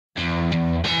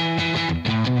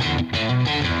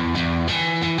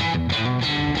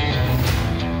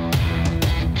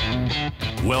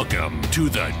Welcome to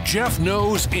the Jeff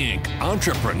Knows Inc.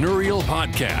 Entrepreneurial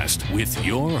Podcast with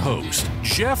your host,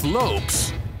 Jeff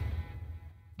Lopes.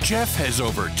 Jeff has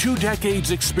over 2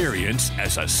 decades experience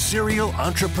as a serial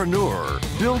entrepreneur,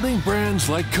 building brands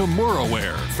like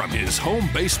Kimura from his home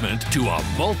basement to a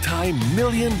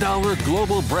multi-million-dollar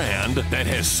global brand that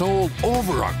has sold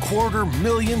over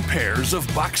 250,000 pairs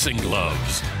of boxing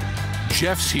gloves.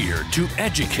 Jeff's here to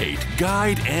educate,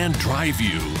 guide, and drive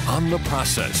you on the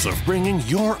process of bringing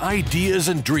your ideas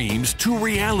and dreams to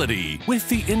reality with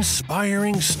the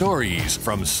inspiring stories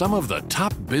from some of the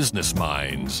top business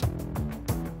minds.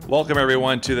 Welcome,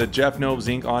 everyone, to the Jeff Knows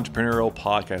Inc. Entrepreneurial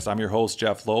Podcast. I'm your host,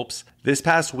 Jeff Lopes. This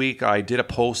past week, I did a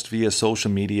post via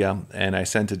social media, and I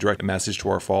sent a direct message to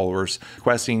our followers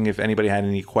requesting if anybody had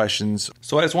any questions.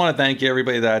 So I just want to thank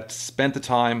everybody that spent the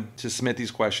time to submit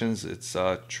these questions. It's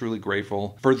truly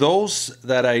grateful. For those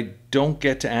that I don't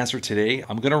get to answer today,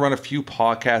 I'm going to run a few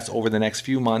podcasts over the next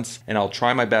few months, and I'll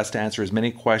try my best to answer as many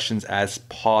questions as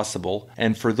possible.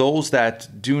 And for those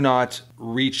that do not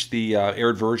reach the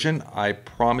aired version, I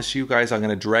promise you guys I'm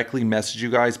going to directly message you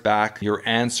guys back your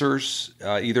answers,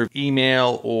 either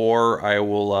email or I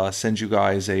will send you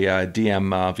guys a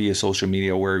DM via social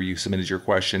media where you submitted your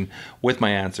question with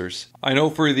my answers. I know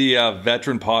for the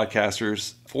veteran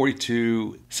podcasters,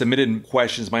 42 submitted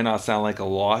questions might not sound like a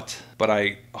lot, but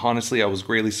I was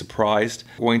greatly surprised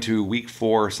going to week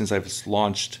 4 since I've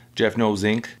launched Jeff Knows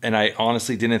Inc. And I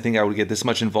honestly didn't think I would get this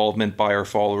much involvement by our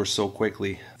followers so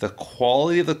quickly. The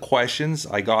quality of the questions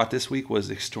I got this week was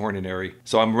extraordinary.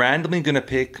 So I'm randomly going to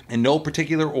pick, in no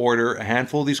particular order, a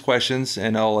handful of these questions,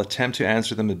 and I'll attempt to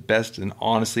answer them the best and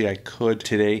honestly I could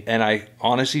today. And I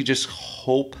honestly just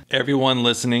hope everyone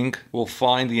listening will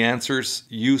find the answers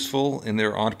useful in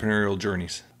their entrepreneurial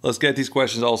journeys. Let's get these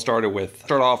questions all started with.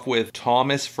 Start off with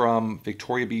Thomas from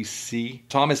Victoria, BC.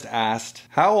 Thomas asked,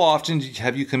 how often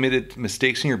have you committed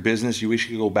mistakes in your business you wish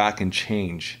you could go back and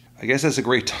change? I guess that's a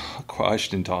great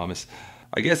question, Thomas.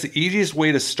 I guess the easiest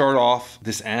way to start off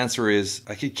this answer is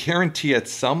I could guarantee at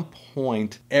some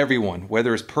point everyone,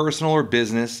 whether it's personal or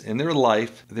business, in their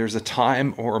life, there's a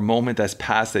time or a moment that's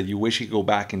passed that you wish you could go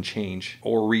back and change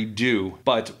or redo.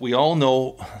 But we all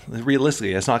know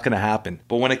realistically that's not going to happen.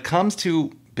 But when it comes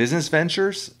to business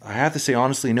ventures, I have to say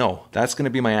honestly, no. That's going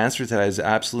to be my answer to that is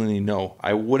absolutely no.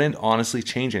 I wouldn't honestly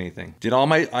change anything. Did all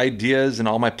my ideas and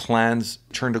all my plans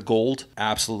turn to gold?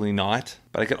 Absolutely not.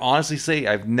 But I can honestly say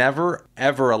I've never,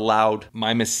 ever allowed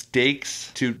my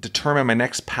mistakes to determine my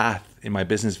next path in my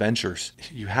business ventures.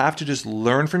 You have to just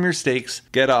learn from your mistakes,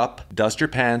 get up, dust your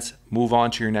pants, move on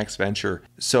to your next venture.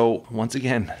 So once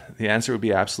again, the answer would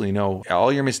be absolutely no.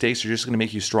 All your mistakes are just going to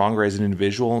make you stronger as an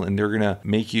individual, and they're going to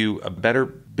make you a better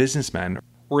businessman.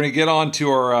 We're going to get on to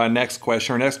our next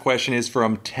question. Our next question is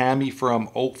from Tammy from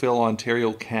Oakville,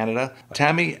 Ontario, Canada.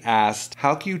 Tammy asked,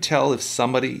 how can you tell if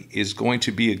somebody is going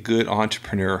to be a good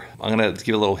entrepreneur? I'm going to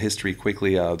give a little history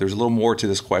quickly. There's a little more to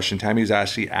this question. Tammy is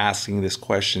actually asking this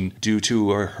question due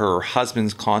to her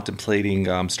husband's contemplating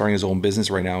starting his own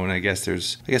business right now. And I guess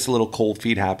there's a little cold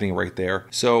feet happening right there.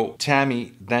 So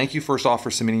Tammy, thank you first off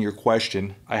for submitting your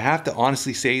question. I have to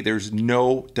honestly say there's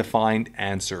no defined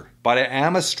answer. But I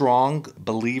am a strong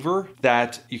believer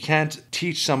that you can't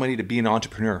teach somebody to be an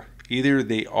entrepreneur. Either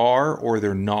they are or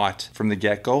they're not from the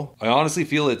get-go. I honestly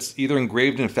feel it's either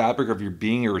engraved in the fabric of your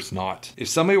being or it's not. If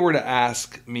somebody were to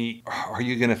ask me, are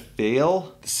you going to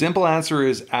fail? The simple answer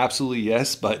is absolutely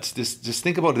yes, but just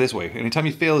think about it this way. Anytime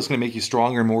you fail, it's going to make you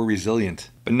stronger and more resilient.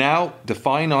 But now,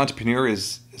 define entrepreneur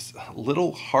is a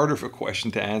little harder of a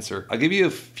question to answer. I'll give you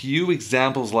a few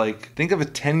examples, like think of a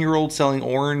 10-year-old selling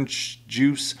orange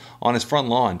juice on his front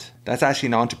lawn. That's actually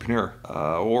an entrepreneur.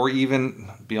 Or even,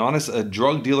 be honest, a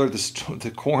drug dealer at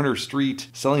the corner street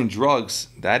selling drugs.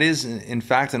 That is, in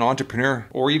fact, an entrepreneur.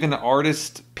 Or even an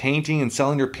artist painting and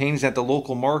selling their paintings at the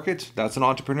local market. That's an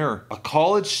entrepreneur. A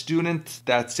college student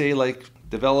that, say,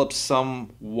 develops some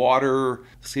water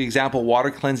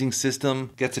cleansing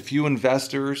system, gets a few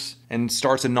investors, and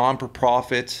starts a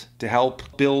non-profit to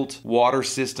help build water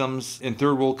systems in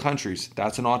third world countries.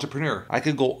 That's an entrepreneur. I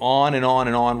could go on and on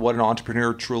and on what an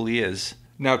entrepreneur truly is.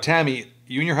 Now, Tammy,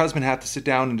 you and your husband have to sit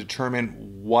down and determine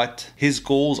what his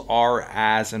goals are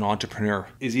as an entrepreneur.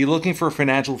 Is he looking for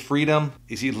financial freedom?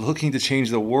 Is he looking to change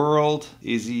the world?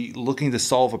 Is he looking to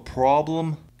solve a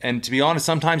problem? And to be honest,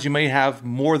 sometimes you may have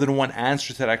more than one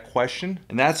answer to that question,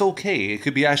 and that's okay. It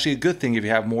could be actually a good thing if you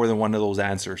have more than one of those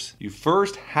answers. You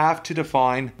first have to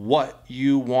define what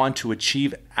you want to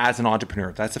achieve as an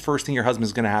entrepreneur. That's the first thing your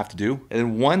husband's going to have to do.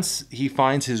 And once he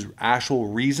finds his actual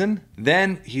reason,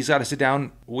 then he's got to sit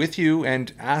down with you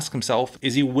and ask himself,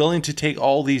 is he willing to take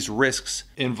all these risks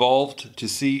involved to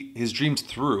see his dreams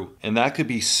through? And that could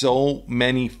be so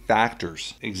many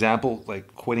factors. Example,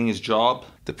 like quitting his job,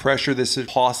 the pressure this would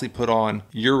possibly put on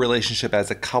your relationship as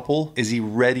a couple. Is he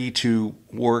ready to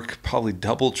work probably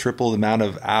double, triple the amount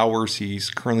of hours he's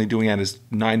currently doing at his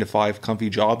 9-to-5 comfy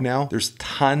job now? There's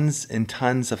tons and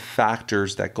tons of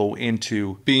factors that go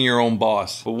into being your own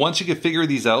boss. But once you can figure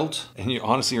these out, and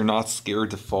you're not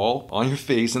scared to fall on your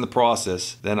face in the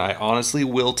process, then I honestly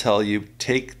will tell you,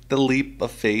 take the leap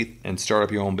of faith and start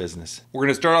up your own business. We're going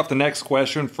to start off the next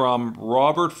question from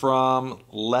Robert from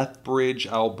Lethbridge,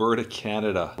 Alberta,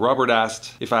 Canada. Robert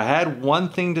asked, if I had one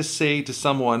thing to say to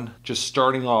someone just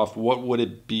starting off, what would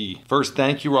it be? First,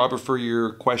 thank you, Robert, for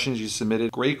your questions you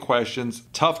submitted. Great questions,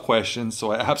 tough questions,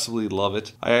 so I absolutely love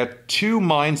it. I have two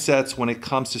mindsets when it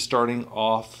comes to starting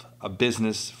off a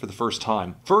business for the first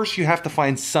time. First, you have to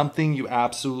find something you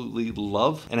absolutely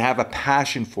love and have a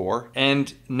passion for.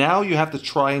 And now you have to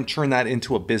try and turn that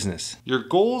into a business. Your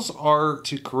goals are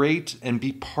to create and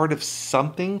be part of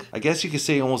something, I guess you could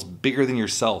say almost bigger than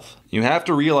yourself. You have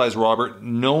to realize, Robert,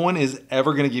 no one is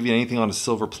ever going to give you anything on a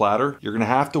silver platter. You're going to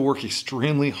have to work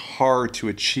extremely hard to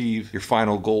achieve your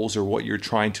final goals or what you're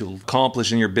trying to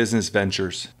accomplish in your business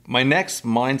ventures. My next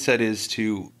mindset is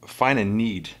to find a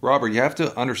need. Robert, you have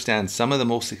to understand some of the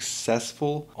most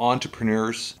successful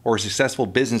entrepreneurs or successful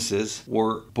businesses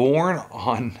were born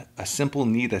on a simple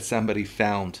need that somebody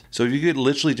found. So if you could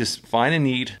literally just find a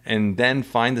need and then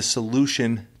find the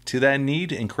solution to that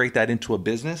need and create that into a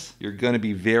business, you're going to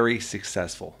be very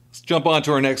successful. Let's jump on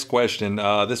to our next question.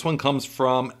 This one comes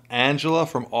from Angela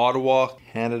from Ottawa,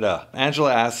 Canada.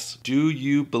 Angela asks, do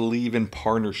you believe in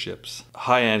partnerships?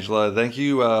 Hi, Angela. Thank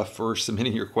you for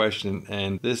submitting your question.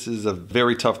 And this is a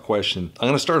very tough question. I'm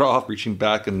going to start off reaching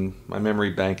back in my memory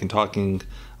bank and talking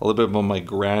a little bit about my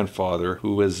grandfather,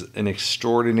 who was an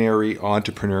extraordinary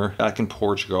entrepreneur back in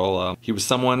Portugal. He was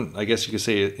someone, I guess you could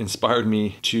say, inspired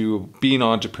me to be an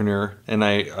entrepreneur. And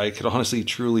I could honestly,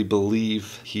 truly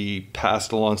believe he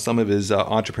passed along some of his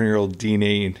entrepreneurial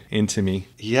DNA into me.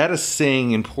 He had a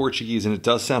saying in Portuguese, and it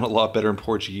does sound a lot better in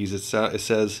Portuguese. It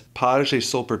says, "Pares é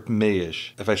só para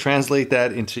meias." If I translate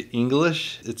that into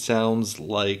English, it sounds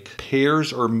like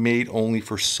pears are made only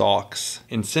for socks.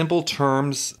 In simple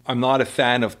terms, I'm not a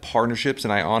fan of partnerships,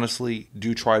 and I honestly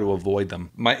do try to avoid them.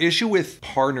 My issue with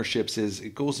partnerships is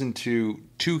it goes into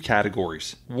two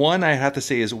categories. One, I have to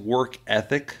say, is work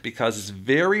ethic, because it's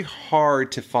very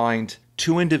hard to find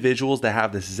two individuals that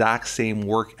have the exact same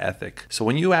work ethic. So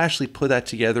when you actually put that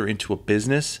together into a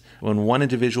business, when one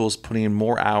individual is putting in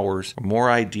more hours, or more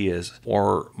ideas,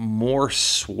 or more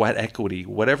sweat equity,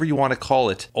 whatever you want to call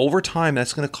it, over time,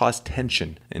 that's going to cause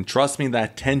tension. And trust me,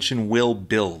 that tension will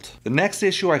build. The next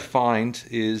issue I find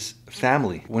is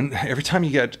family. Every time you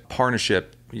get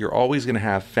partnership, you're always going to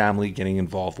have family getting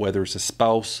involved, whether it's a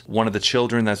spouse, one of the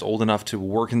children that's old enough to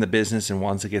work in the business and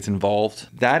wants to get involved.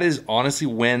 That is honestly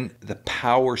when the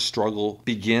power struggle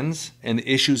begins and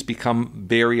the issues become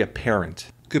very apparent.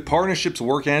 Could partnerships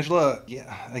work, Angela?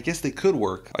 Yeah, I guess they could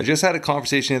work. I just had a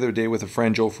conversation the other day with a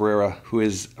friend, Joe Ferreira, who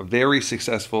is a very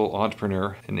successful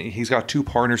entrepreneur, and he's got two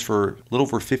partners for a little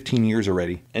over 15 years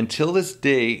already. Until this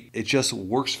day, it just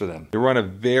works for them. They run a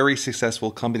very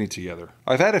successful company together.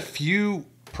 I've had a few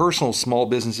personal small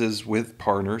businesses with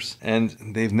partners, and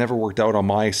they've never worked out on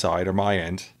my side or my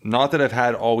end. Not that I've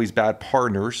had always bad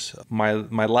partners. My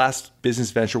last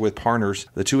business venture with partners,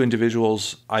 the two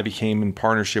individuals I became in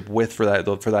partnership with for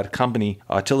that company,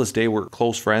 till this day we're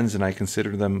close friends, and I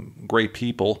consider them great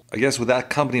people. I guess with that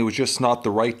company, it was just not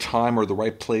the right time or the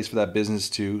right place for that business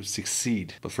to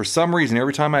succeed. But for some reason,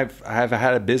 every time I've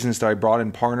had a business that I brought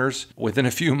in partners, within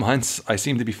a few months, I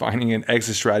seem to be finding an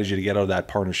exit strategy to get out of that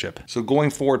partnership. So going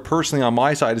forward, personally on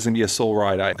my side, is going to be a sole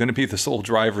ride. I'm going to be the sole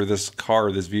driver of this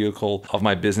car, this vehicle of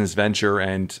my business venture.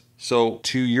 And so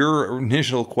to your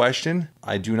initial question,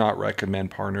 I do not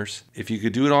recommend partners. If you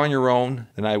could do it on your own,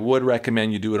 then I would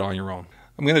recommend you do it on your own.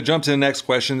 I'm going to jump to the next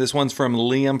question. This one's from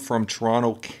Liam from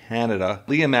Toronto, Canada.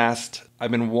 Liam asked,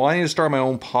 I've been wanting to start my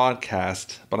own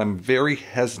podcast, but I'm very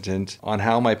hesitant on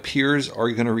how my peers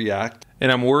are going to react.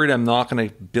 And I'm worried I'm not going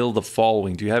to build a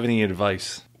following. Do you have any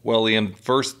advice? Well, Liam,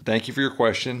 first, thank you for your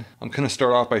question. I'm going to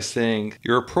start off by saying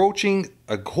you're approaching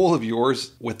a goal of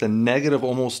yours with a negative,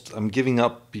 almost I'm giving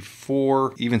up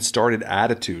before even started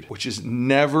attitude, which is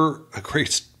never a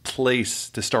great place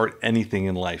to start anything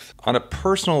in life. On a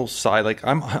personal side, like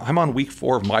I'm on week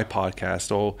 4 of my podcast,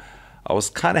 so I was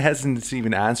kind of hesitant to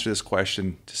even answer this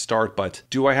question to start, but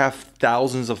do I have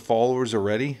thousands of followers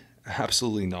already?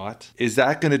 Absolutely not. Is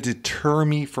that going to deter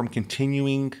me from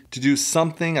continuing to do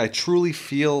something I truly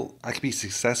feel I could be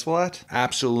successful at?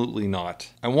 Absolutely not.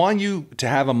 I want you to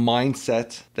have a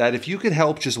mindset that if you could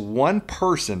help just one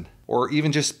person, or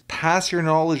even just pass your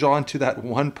knowledge on to that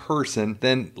one person,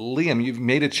 then Liam, you've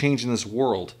made a change in this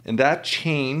world. And that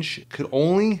change could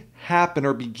only happen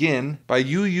or begin by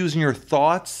you using your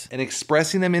thoughts and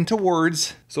expressing them into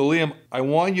words. So Liam, I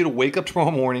want you to wake up tomorrow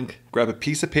morning, grab a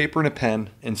piece of paper and a pen,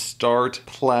 and start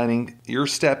planning your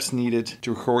steps needed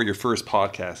to record your first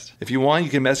podcast. If you want,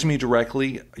 you can message me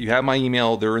directly. You have my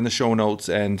email, they're in the show notes,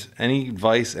 and any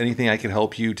advice, anything I can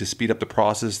help you to speed up the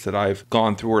process that I've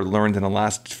gone through or learned in the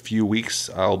last few weeks,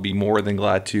 I'll be more than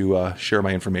glad to share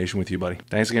my information with you, buddy.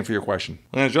 Thanks again for your question.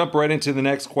 I'm going to jump right into the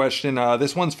next question.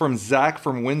 This one's from Zach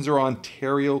from Windsor,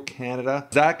 Ontario, Canada.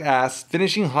 Zach asks, I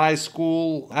finished high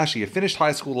school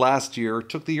last year,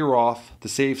 took the year off to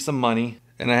save some money,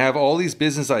 and I have all these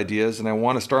business ideas and I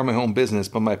want to start my own business,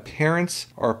 but my parents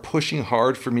are pushing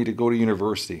hard for me to go to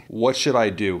university. What should I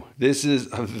do? This is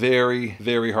a very,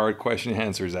 very hard question to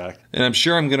answer, Zach. And I'm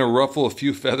sure I'm going to ruffle a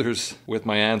few feathers with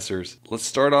my answers. Let's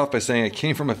start off by saying I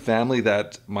came from a family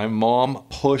that my mom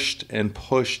pushed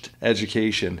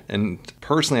education, and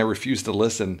personally I refused to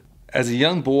listen. As a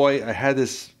young boy, I had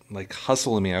this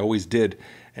hustle in me. I always did.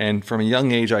 And from a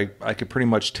young age, I could pretty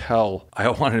much tell I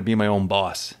wanted to be my own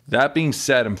boss. That being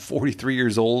said, I'm 43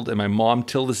 years old and my mom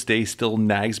till this day still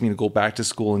nags me to go back to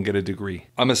school and get a degree.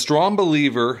 I'm a strong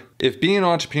believer if being an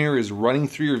entrepreneur is running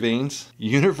through your veins,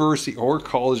 university or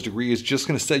college degree is just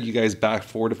going to set you guys back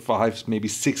 4 to 5, maybe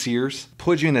 6 years,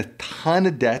 put you in a ton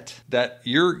of debt that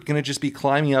you're going to just be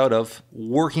climbing out of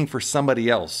working for somebody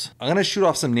else. I'm going to shoot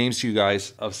off some names to you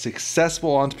guys of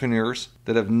successful entrepreneurs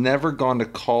that have never gone to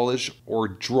college or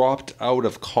dropped out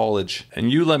of college.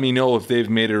 And you let me know if they've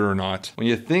made it or not. When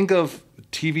you think of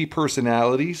TV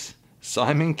personalities,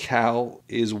 Simon Cowell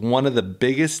is one of the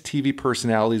biggest TV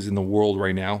personalities in the world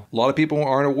right now. A lot of people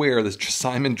aren't aware that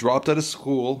Simon dropped out of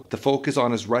school to focus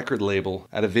on his record label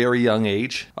at a very young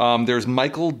age. There's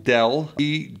Michael Dell.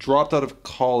 He dropped out of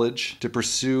college to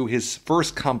pursue his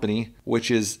first company,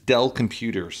 which is Dell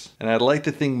Computers. And I'd like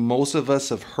to think most of us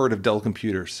have heard of Dell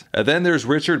Computers. And then there's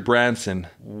Richard Branson,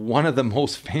 one of the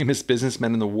most famous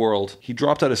businessmen in the world. He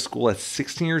dropped out of school at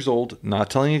 16 years old. Not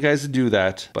telling you guys to do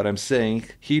that, but I'm saying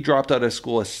he dropped out of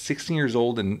school at 16 years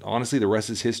old, and honestly the rest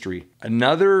is history.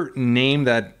 Another name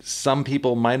that some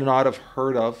people might not have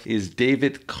heard of is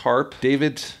David Karp.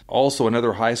 David, also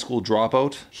another high school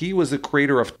dropout. He was the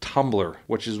creator of Tumblr,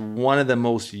 which is one of the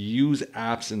most used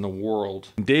apps in the world.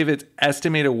 David's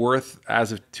estimated worth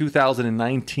as of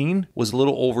 2019 was a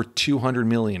little over 200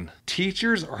 million.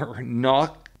 Teachers are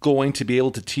not going to be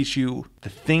able to teach you the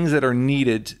things that are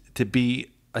needed to be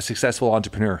a successful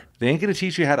entrepreneur. They ain't going to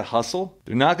teach you how to hustle.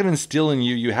 They're not going to instill in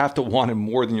you have to want it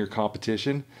more than your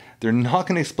competition. They're not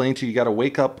going to explain to you got to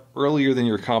wake up earlier than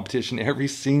your competition every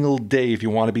single day if you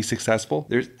want to be successful.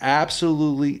 There's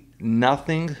absolutely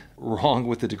nothing wrong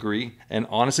with the degree. And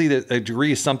honestly, a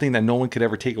degree is something that no one could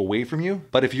ever take away from you.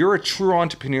 But if you're a true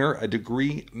entrepreneur, a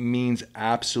degree means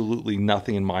absolutely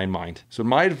nothing in my mind. So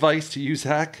my advice to you,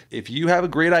 Zach, if you have a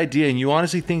great idea and you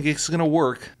honestly think it's going to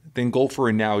work, then go for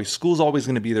it now. School's always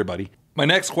going to be there, buddy. My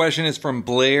next question is from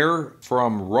Blair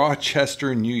from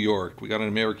Rochester, New York. We got an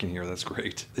American here. That's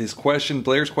great.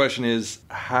 Blair's question is,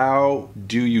 how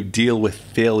do you deal with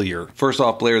failure? First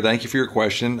off, Blair, thank you for your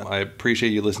question. I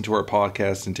appreciate you listening to our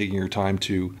podcast and taking your time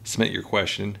to submit your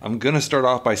question. I'm going to start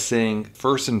off by saying,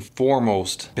 first and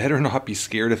foremost, better not be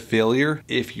scared of failure.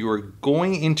 If you are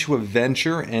going into a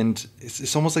venture and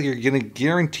it's almost like you're going to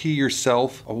guarantee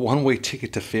yourself a one-way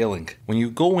ticket to failing. When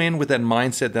you go in with that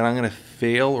mindset that I'm going to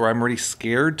fail or I'm already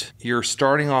scared, you're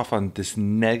starting off on this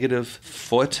negative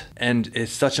foot and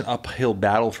it's such an uphill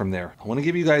battle from there. I want to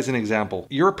give you guys an example.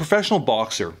 You're a professional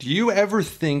boxer. Do you ever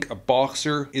think a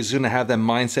boxer is going to have that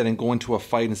mindset and go into a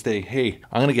fight and say, hey,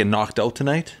 I'm going to get knocked out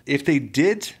tonight? If they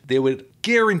did, they would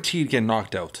guaranteed get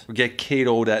knocked out or get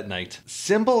KO'd at night.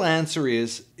 Simple answer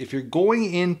is, if you're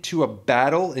going into a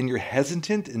battle and you're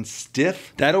hesitant and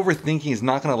stiff, that overthinking is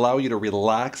not going to allow you to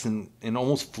relax and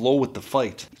almost flow with the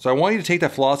fight. So I want you to take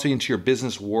that philosophy into your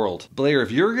business world. Blair,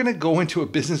 if you're going to go into a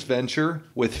business venture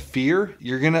with fear,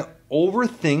 you're going to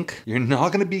overthink. You're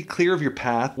not going to be clear of your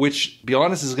path, which, to be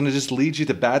honest, is going to just lead you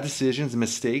to bad decisions and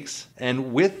mistakes.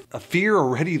 And with a fear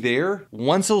already there,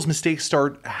 once those mistakes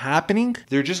start happening,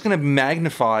 they're just going to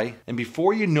magnify. And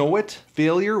before you know it,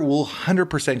 failure will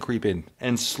 100% creep in.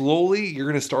 And slowly, you're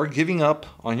going to start giving up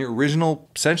on your original,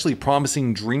 essentially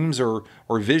promising dreams or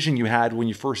vision you had when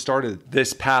you first started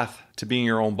this path to being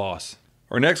your own boss.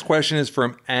 Our next question is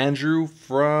from Andrew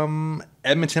from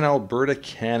Edmonton, Alberta,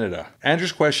 Canada.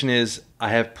 Andrew's question is, I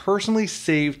have personally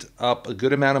saved up a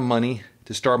good amount of money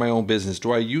to start my own business.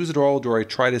 Do I use it all? Or do I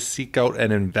try to seek out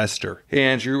an investor? Hey,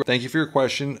 Andrew, thank you for your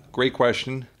question. Great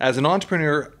question. As an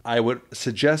entrepreneur, I would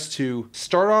suggest to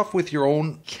start off with your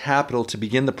own capital to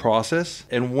begin the process.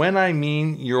 And when I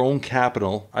mean your own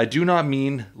capital, I do not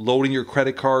mean loading your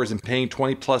credit cards and paying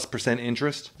 20+%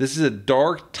 interest. This is a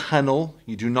dark tunnel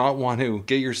you do not want to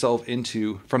get yourself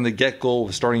into from the get-go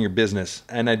of starting your business.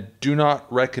 And I do not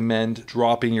recommend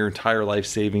dropping your entire life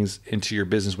savings into your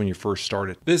business when you first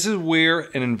started. This is where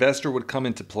an investor would come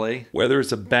into play, whether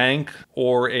it's a bank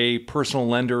or a personal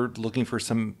lender looking for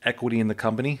some equity in the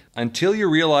company. Until you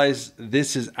realize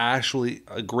this is actually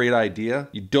a great idea,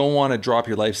 you don't want to drop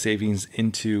your life savings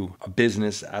into a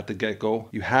business at the get-go.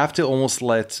 You have to almost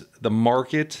let the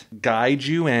market guide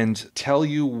you and tell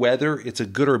you whether it's a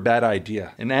good or bad idea.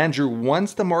 And Andrew,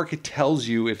 once the market tells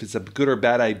you if it's a good or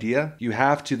bad idea, you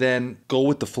have to then go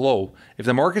with the flow. If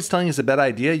the market's telling you it's a bad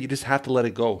idea, you just have to let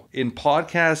it go. In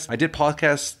podcast, I did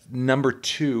podcast number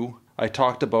 2. I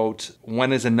talked about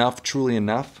when is enough truly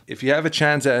enough. If you have a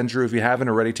chance, Andrew, if you haven't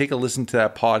already, take a listen to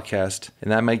that podcast,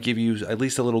 and that might give you at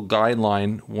least a little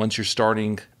guideline once you're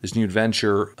starting this new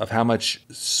adventure of how much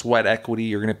sweat equity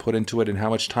you're going to put into it and how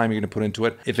much time you're going to put into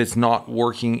it. If it's not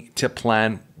working to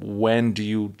plan, when do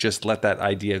you just let that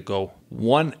idea go?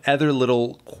 One other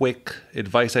little quick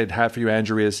advice I'd have for you,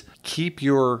 Andrew, is keep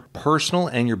your personal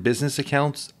and your business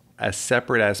accounts as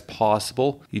separate as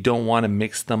possible. You don't want to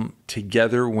mix them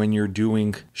together when you're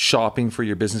doing shopping for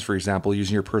your business, for example,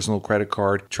 using your personal credit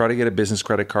card. Try to get a business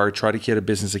credit card, try to get a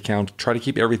business account, try to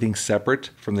keep everything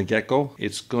separate from the get-go.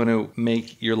 It's going to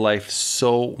make your life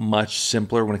so much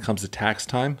simpler when it comes to tax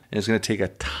time, and it's going to take a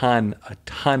ton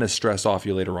of stress off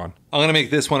you later on. I'm going to make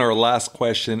this one our last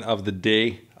question of the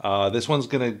day. This one's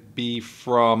going to be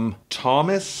from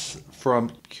Thomas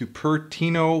from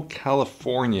Cupertino,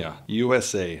 California,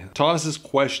 USA. Thomas's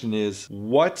question is,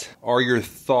 what are your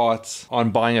thoughts on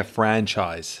buying a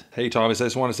franchise? Hey, Thomas, I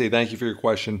just want to say thank you for your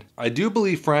question. I do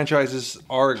believe franchises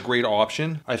are a great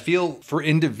option. I feel for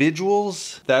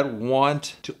individuals that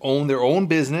want to own their own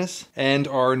business and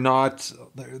they're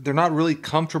not really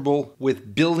comfortable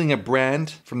with building a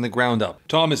brand from the ground up.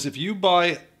 Thomas, if you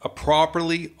buy a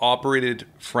properly operated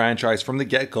franchise from the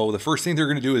get-go, the first thing they're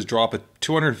going to do is drop a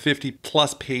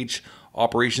 250+ page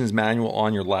operations manual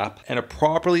on your lap. And a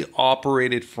properly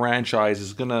operated franchise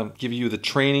is going to give you the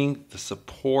training, the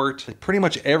support, pretty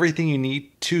much everything you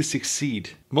need to succeed.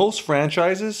 Most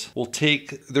franchises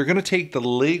they're going to take the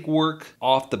legwork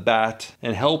off the bat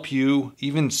and help you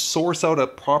even source out a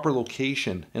proper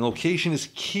location. And location is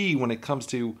key when it comes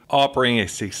to operating a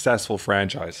successful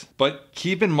franchise. But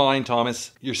keep in mind,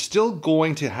 Thomas, you're still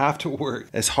going to have to work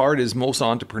as hard as most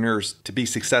entrepreneurs to be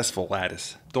successful at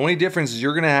it. The only difference is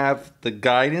you're going to have the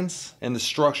guidance and the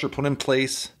structure put in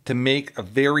place to make a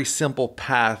very simple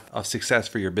path of success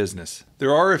for your business.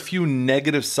 There are a few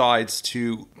negative sides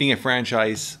to being a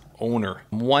franchise owner.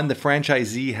 One, the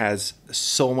franchisee has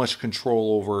so much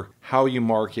control over how you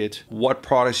market, what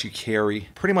products you carry.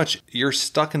 Pretty much you're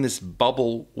stuck in this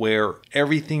bubble where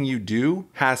everything you do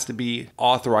has to be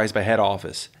authorized by head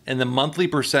office. And the monthly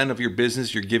percent of your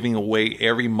business you're giving away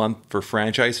every month for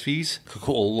franchise fees could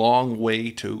go a long way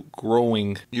to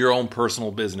growing your own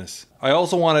personal business. I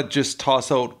also want to just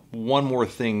toss out one more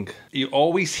thing. You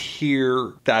always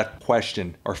hear that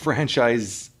question, are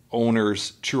franchise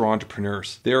owners true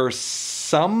entrepreneurs? There are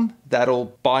some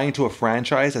that'll buy into a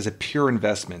franchise as a pure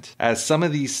investment. As some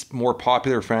of these more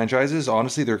popular franchises,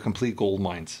 honestly, they're complete gold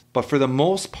mines. But for the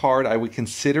most part, I would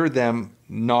consider them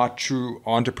not true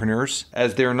entrepreneurs,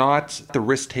 as they're not the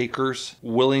risk takers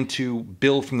willing to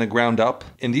build from the ground up.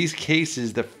 In these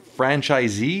cases, the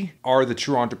franchisee are the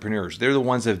true entrepreneurs. They're the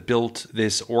ones that have built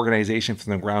this organization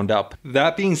from the ground up.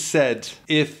 That being said,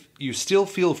 if you still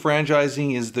feel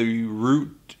franchising is the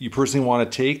route you personally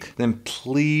want to take, then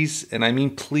please, and I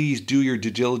mean please, do your due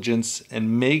diligence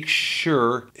and make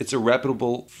sure it's a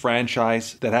reputable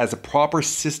franchise that has a proper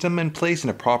system in place and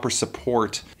a proper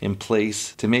support in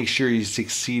place to make sure you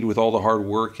succeed with all the hard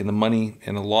work and the money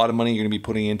and a lot of money you're going to be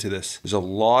putting into this. There's a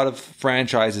lot of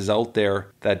franchises out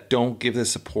there that don't give the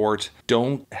support,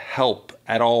 don't help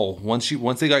at all. Once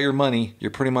they got your money,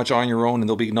 you're pretty much on your own, and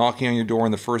they'll be knocking on your door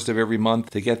on the first of every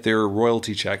month to get their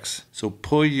royalty checks. So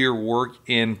put your work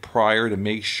in prior to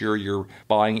make sure you're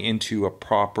buying into a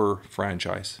proper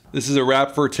franchise. This is a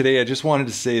wrap for today. I just wanted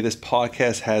to say this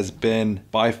podcast has been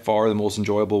by far the most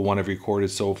enjoyable one I've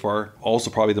recorded so far. Also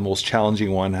probably the most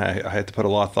challenging one. I had to put a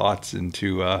lot of thoughts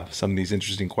into some of these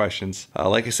interesting questions.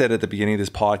 Like I said at the beginning of this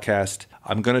podcast,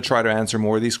 I'm going to try to answer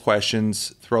more of these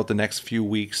questions throughout the next few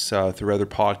weeks through other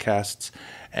podcasts.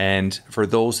 And for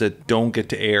those that don't get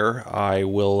to air, I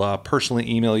will personally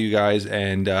email you guys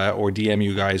and or DM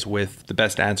you guys with the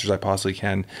best answers I possibly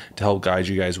can to help guide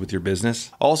you guys with your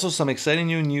business. Also, some exciting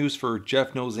new news for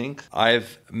Jeff Knows Inc.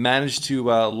 I've managed to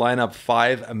line up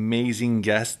 5 amazing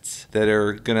guests that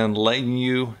are going to enlighten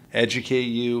you, educate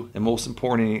you, and most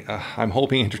importantly, I'm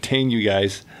hoping entertain you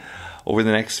guys over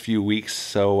the next few weeks.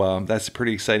 So that's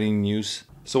pretty exciting news.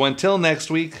 So until next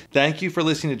week, thank you for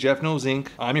listening to Jeff Knows Inc.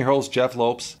 I'm your host, Jeff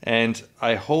Lopes, and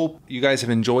I hope you guys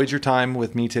have enjoyed your time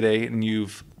with me today and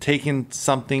you've taken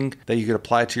something that you could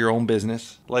apply to your own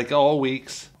business. Like all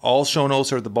weeks, all show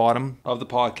notes are at the bottom of the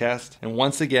podcast. And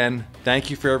once again,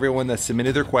 thank you for everyone that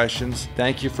submitted their questions.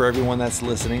 Thank you for everyone that's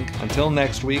listening. Until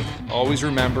next week, always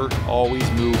remember, always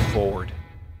move forward.